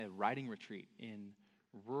writing retreat in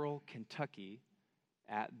rural Kentucky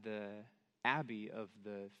at the abbey of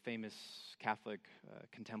the famous Catholic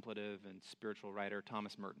contemplative and spiritual writer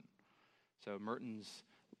Thomas Merton. So Merton's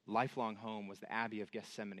lifelong home was the Abbey of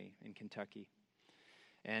Gethsemane in Kentucky.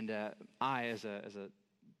 And I, as a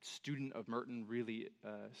student of Merton, really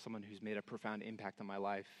someone who's made a profound impact on my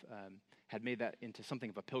life, had made that into something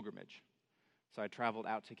of a pilgrimage. So I traveled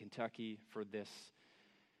out to Kentucky for this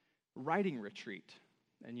writing retreat.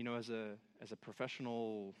 And as a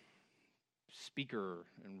professional speaker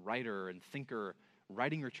and writer and thinker,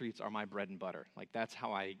 writing retreats are my bread and butter. Like that's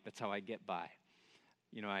how I get by.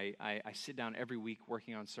 I sit down every week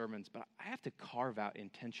working on sermons, but I have to carve out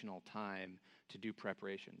intentional time to do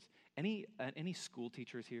preparations. Any school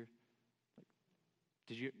teachers here?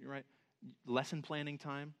 Did you right? Lesson planning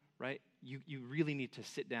time, right? You really need to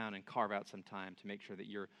sit down and carve out some time to make sure that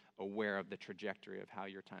you're aware of the trajectory of how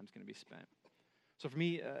your time's going to be spent. So for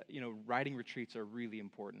me, writing retreats are really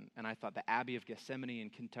important, and I thought the Abbey of Gethsemane in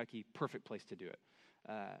Kentucky, perfect place to do it.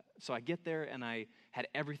 So I get there, and I had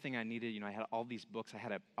everything I needed. I had all these books. I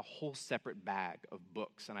had a whole separate bag of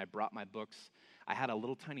books, and I brought my books. I had a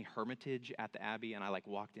little tiny hermitage at the Abbey, and I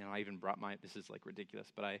walked in. I even brought this is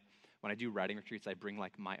ridiculous, but when I do writing retreats, I bring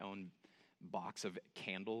my own box of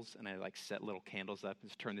candles, and I set little candles up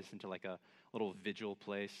and turn this into a little vigil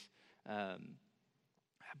place. I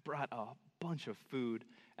brought a bunch of food,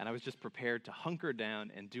 and I was just prepared to hunker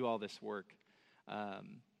down and do all this work.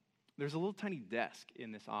 There's a little tiny desk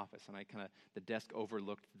in this office, and the desk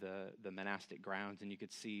overlooked the monastic grounds, and you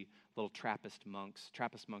could see little Trappist monks.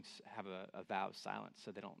 Trappist monks have a vow of silence,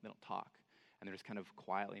 so they don't talk, and they're just kind of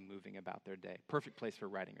quietly moving about their day. Perfect place for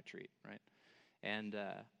writing retreat, right? And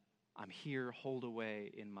I'm here, holed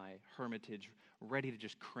away in my hermitage, ready to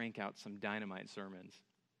just crank out some dynamite sermons.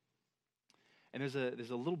 And there's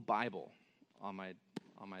a little Bible on my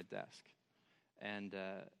desk, and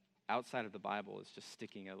outside of the Bible is just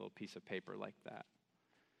sticking a little piece of paper like that.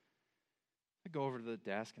 I go over to the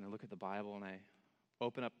desk and I look at the Bible, and I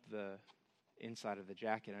open up the inside of the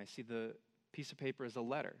jacket, and I see the piece of paper is a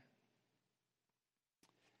letter.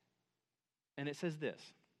 And it says this: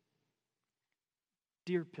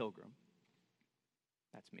 "Dear Pilgrim,"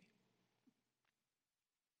 that's me,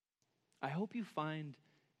 "I hope you find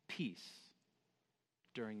peace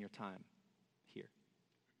during your time here.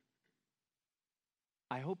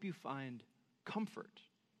 I hope you find comfort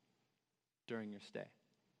during your stay.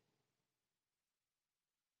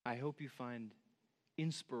 I hope you find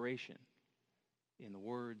inspiration in the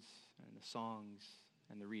words and the songs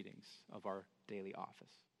and the readings of our daily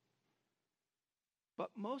office. But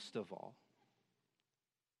most of all,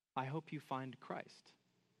 I hope you find Christ.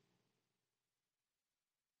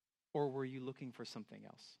 Or were you looking for something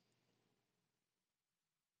else?"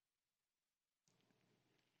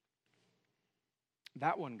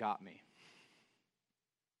 That one got me.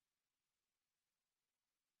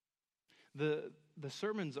 The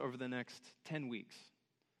sermons over the next 10 weeks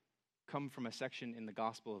come from a section in the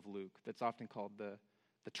Gospel of Luke that's often called the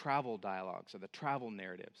travel dialogues or the travel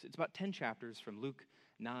narratives. It's about 10 chapters from Luke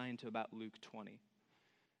 9 to about Luke 20,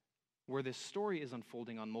 where this story is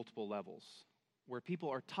unfolding on multiple levels, where people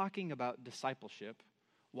are talking about discipleship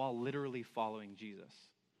while literally following Jesus.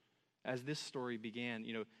 As this story began,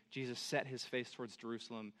 Jesus set his face towards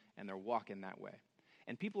Jerusalem, and they're walking that way.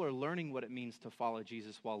 And people are learning what it means to follow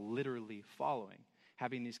Jesus while literally following,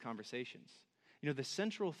 having these conversations. The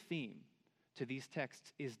central theme to these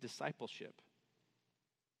texts is discipleship.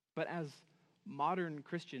 But as modern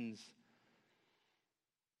Christians,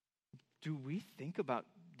 do we think about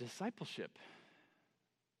discipleship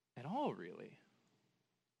at all, really?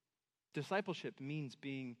 Discipleship means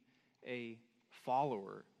being a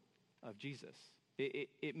follower of Jesus.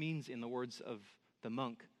 It means, in the words of the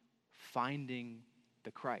monk, finding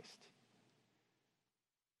the Christ.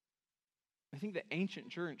 I think the ancient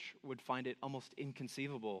church would find it almost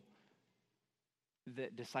inconceivable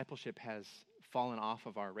that discipleship has fallen off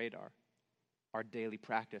of our radar, our daily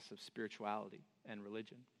practice of spirituality and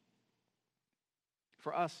religion.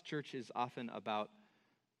 For us, church is often about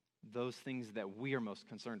those things that we are most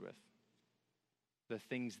concerned with, the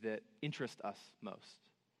things that interest us most,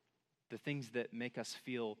 the things that make us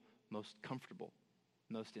feel most comfortable,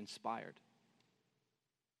 most inspired.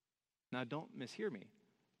 Now, don't mishear me.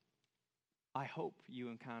 I hope you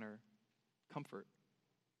encounter comfort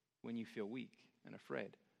when you feel weak and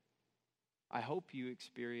afraid. I hope you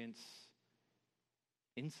experience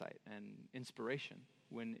insight and inspiration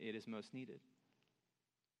when it is most needed.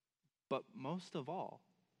 But most of all,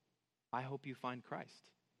 I hope you find Christ.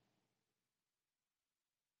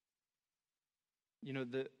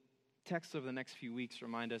 Texts over the next few weeks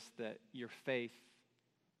remind us that your faith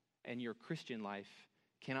and your Christian life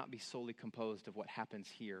cannot be solely composed of what happens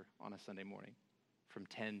here on a Sunday morning from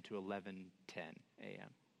 10 to 11:10 a.m.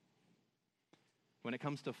 When it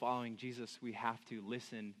comes to following Jesus, we have to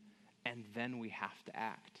listen and then we have to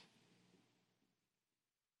act.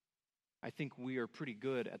 I think we are pretty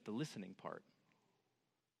good at the listening part.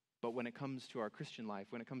 But when it comes to our Christian life,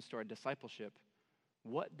 when it comes to our discipleship,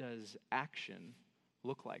 what does action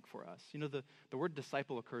look like for us? You know, the word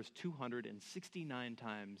disciple occurs 269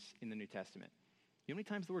 times in the New Testament. You know how many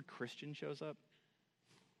times the word Christian shows up?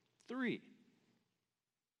 3.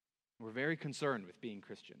 We're very concerned with being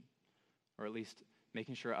Christian, or at least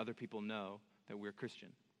making sure other people know that we're Christian.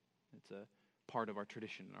 It's a part of our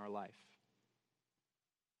tradition in our life.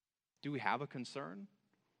 Do we have a concern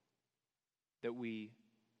that we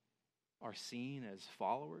are seen as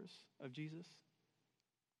followers of Jesus?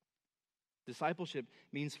 Discipleship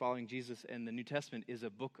means following Jesus, and the New Testament is a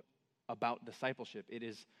book about discipleship. It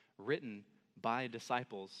is written by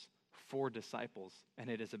disciples for disciples, and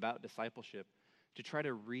it is about discipleship. To try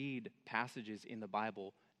to read passages in the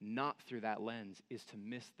Bible not through that lens is to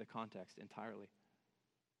miss the context entirely.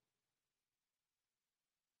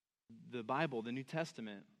 The Bible, the New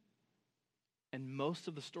Testament, and most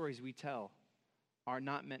of the stories we tell are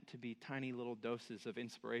not meant to be tiny little doses of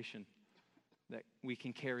inspiration that we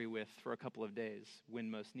can carry with for a couple of days when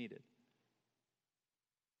most needed.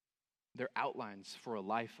 They're outlines for a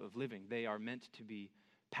life of living. They are meant to be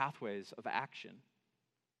pathways of action.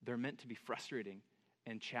 They're meant to be frustrating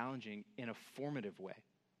and challenging in a formative way,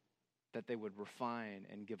 that they would refine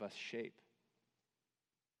and give us shape.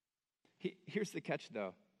 Here's the catch,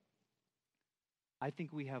 though. I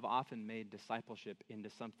think we have often made discipleship into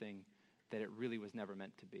something that it really was never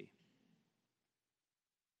meant to be.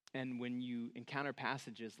 And when you encounter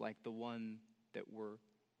passages like the one that we're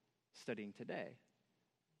studying today,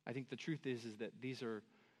 I think the truth is that these are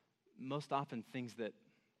most often things that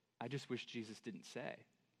I just wish Jesus didn't say.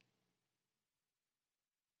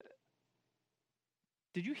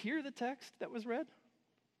 Did you hear the text that was read?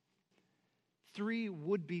 3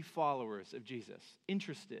 would-be followers of Jesus,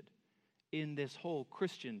 interested in this whole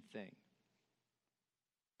Christian thing.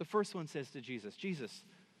 The first one says to Jesus, Jesus,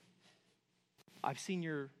 I've seen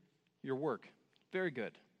your work. Very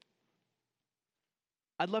good.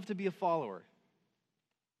 I'd love to be a follower.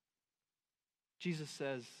 Jesus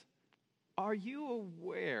says, are you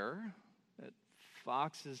aware that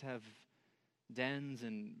foxes have dens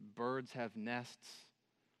and birds have nests?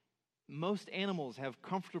 Most animals have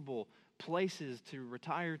comfortable places to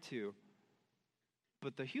retire to.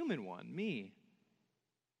 But the human one, me,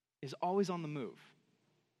 is always on the move.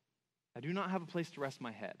 I do not have a place to rest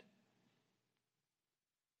my head.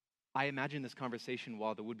 I imagine this conversation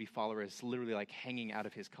while the would-be follower is literally like hanging out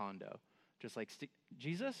of his condo. Just like,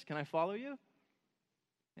 Jesus, can I follow you?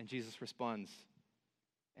 And Jesus responds,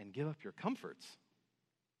 and give up your comforts.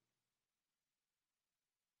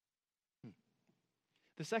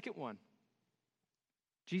 The second one,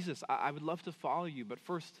 Jesus, I would love to follow you, but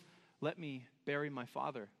first let me bury my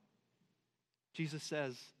father. Jesus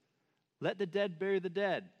says, let the dead bury the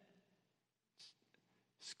dead.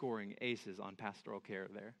 Scoring aces on pastoral care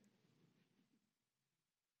there.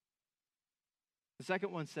 The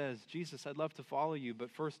second one says, Jesus, I'd love to follow you,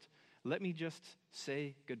 but first let me just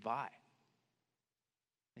say goodbye.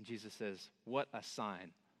 And Jesus says, what a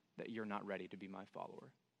sign that you're not ready to be my follower.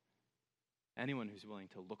 Anyone who's willing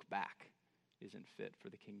to look back isn't fit for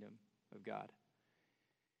the kingdom of God.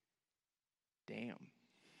 Damn.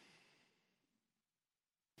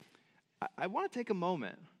 I want to take a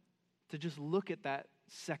moment to just look at that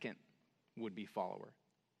second would-be follower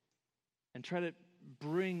and try to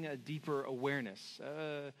bring a deeper awareness,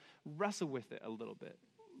 wrestle with it a little bit.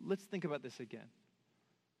 Let's think about this again.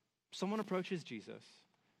 Someone approaches Jesus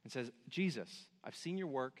and says, Jesus, I've seen your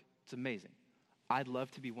work. It's amazing. I'd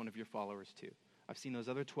love to be one of your followers too. I've seen those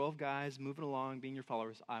other 12 guys moving along, being your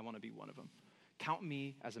followers. I want to be one of them. Count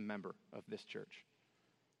me as a member of this church.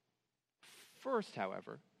 First,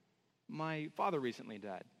 however, my father recently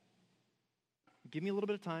died. Give me a little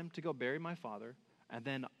bit of time to go bury my father, and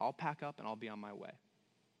then I'll pack up and I'll be on my way.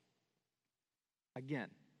 Again,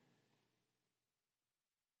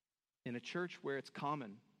 in a church where it's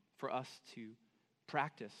common for us to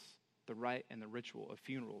practice the rite and the ritual of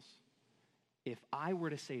funerals, if I were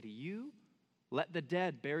to say to you, let the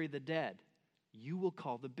dead bury the dead, you will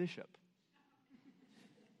call the bishop.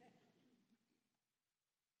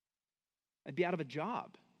 I'd be out of a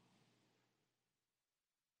job.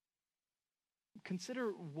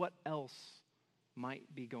 Consider what else might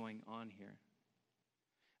be going on here.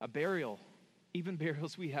 A burial even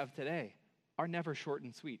burials we have today are never short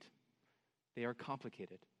and sweet. They are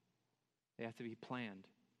complicated. They have to be planned,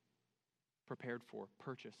 prepared for,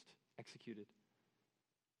 purchased, executed.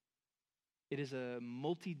 It is a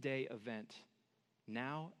multi-day event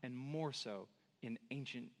now and more so in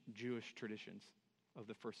ancient Jewish traditions of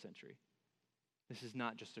the first century. This is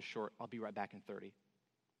not just a short, I'll be right back in 30.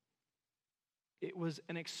 It was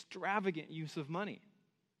an extravagant use of money.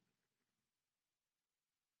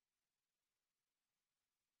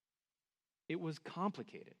 It was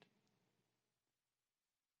complicated.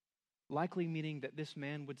 Likely meaning that this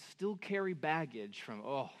man would still carry baggage from,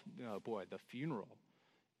 the funeral,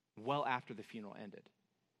 well after the funeral ended.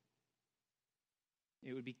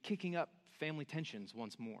 It would be kicking up family tensions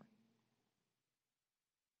once more.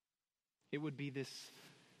 It would be this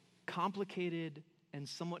complicated and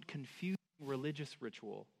somewhat confusing religious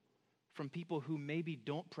ritual from people who maybe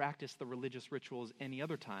don't practice the religious rituals any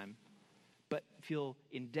other time, but feel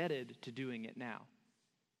indebted to doing it now.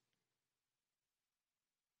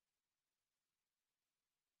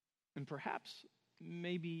 And perhaps,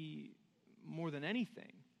 maybe more than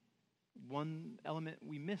anything, one element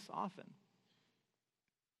we miss often.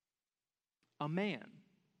 A man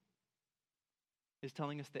is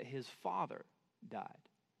telling us that his father died.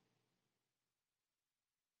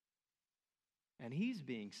 And he's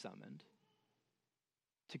being summoned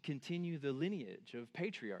to continue the lineage of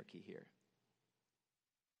patriarchy here.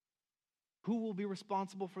 Who will be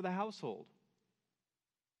responsible for the household?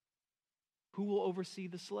 Who will oversee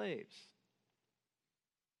the slaves?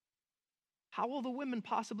 How will the women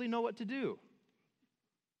possibly know what to do?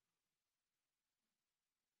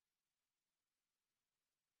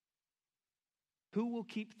 Who will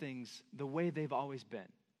keep things the way they've always been?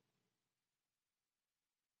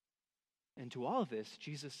 And to all of this,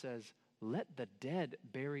 Jesus says, let the dead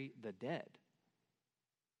bury the dead.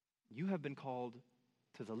 You have been called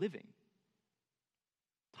to the living.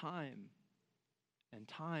 Time and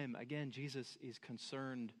time again, Jesus is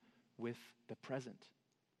concerned with the present,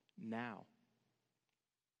 now.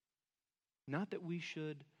 Not that we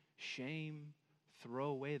should shame, throw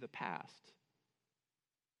away the past,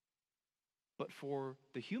 but for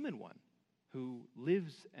the human one who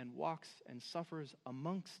lives and walks and suffers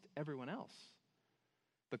amongst everyone else.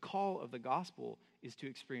 The call of the gospel is to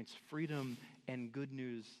experience freedom and good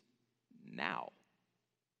news now,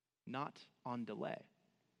 not on delay.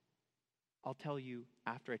 I'll tell you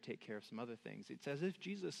after I take care of some other things. It's as if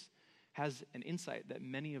Jesus has an insight that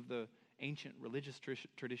many of the ancient religious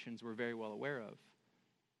traditions were very well aware of,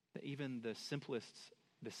 that even the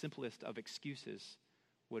simplest of excuses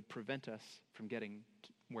would prevent us from getting to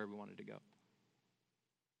where we wanted to go.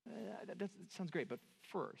 That sounds great, but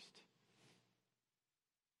first,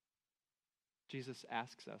 Jesus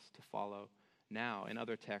asks us to follow now. In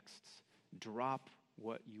other texts, drop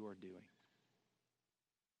what you are doing.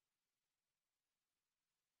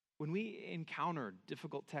 When we encounter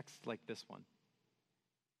difficult texts like this one,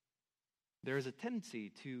 there is a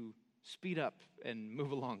tendency to speed up and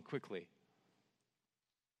move along quickly.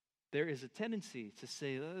 There is a tendency to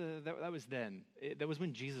say, that was then. That was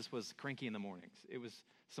when Jesus was cranky in the mornings. It was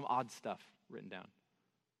some odd stuff written down.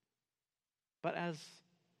 But as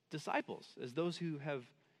disciples, as those who have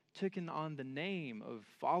taken on the name of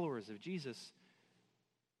followers of Jesus,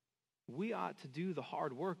 we ought to do the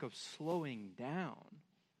hard work of slowing down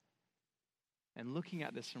and looking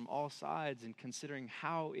at this from all sides and considering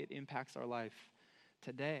how it impacts our life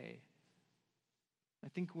today. I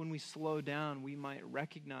think when we slow down, we might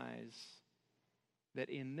recognize that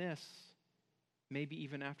in this, maybe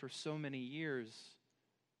even after so many years,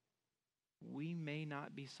 we may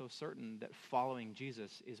not be so certain that following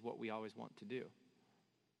Jesus is what we always want to do.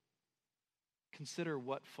 Consider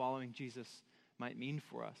what following Jesus might mean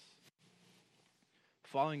for us.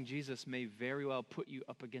 Following Jesus may very well put you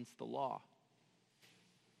up against the law.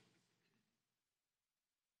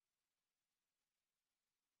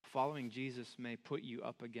 Following Jesus may put you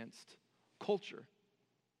up against culture,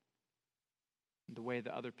 the way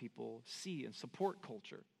that other people see and support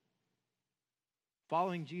culture.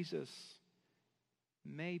 Following Jesus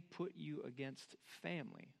may put you against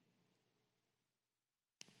family.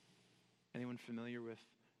 Anyone familiar with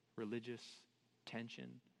religious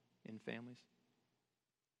tension in families?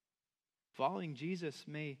 Following Jesus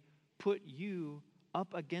may put you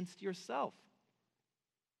up against yourself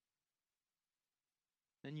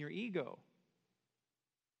and your ego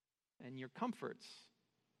and your comforts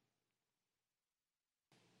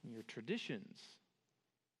and your traditions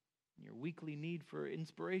and your weekly need for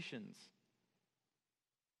inspirations.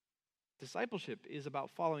 Discipleship is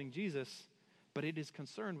about following Jesus, but it is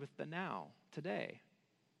concerned with the now, today.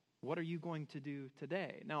 What are you going to do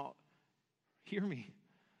today? Now, hear me.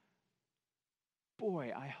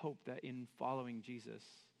 Boy, I hope that in following Jesus,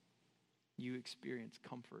 you experience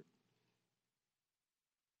comfort.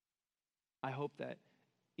 I hope that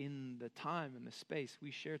in the time and the space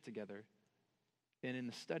we share together, and in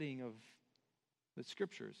the studying of the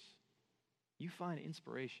scriptures, you find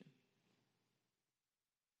inspiration.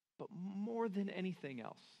 But more than anything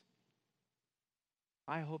else,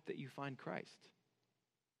 I hope that you find Christ.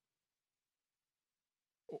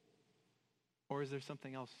 Or is there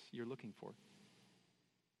something else you're looking for?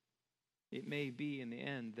 It may be in the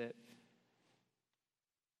end that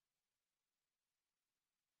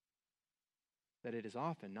it is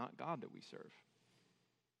often not God that we serve,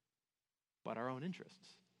 but our own interests.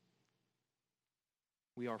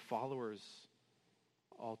 We are followers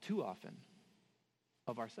all too often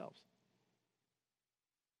of ourselves,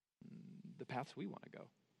 the paths we want to go,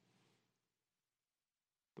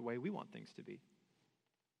 the way we want things to be.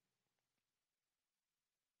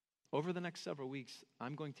 Over the next several weeks,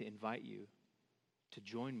 I'm going to invite you to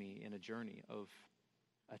join me in a journey of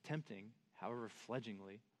attempting, however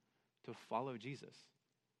fledglingly, to follow Jesus.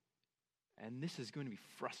 And this is going to be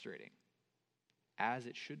frustrating, as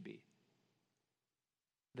it should be.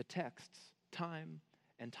 The texts, time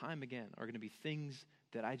and time again, are going to be things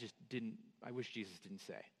that I wish Jesus didn't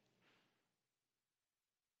say.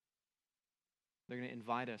 They're going to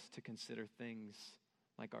invite us to consider things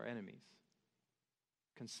like our enemies.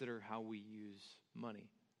 Consider how we use money.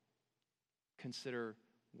 Consider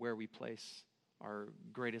where we place our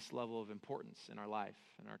greatest level of importance in our life,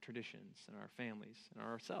 in our traditions, in our families, in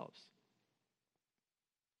ourselves.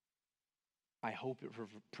 I hope it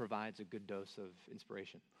provides a good dose of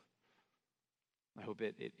inspiration. I hope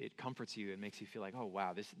it comforts you and makes you feel like, oh,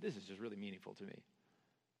 wow, this is just really meaningful to me.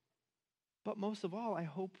 But most of all, I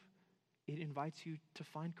hope it invites you to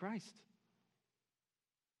find Christ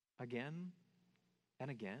again and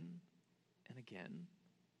again and again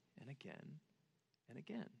and again and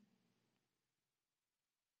again.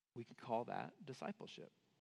 We can call that discipleship.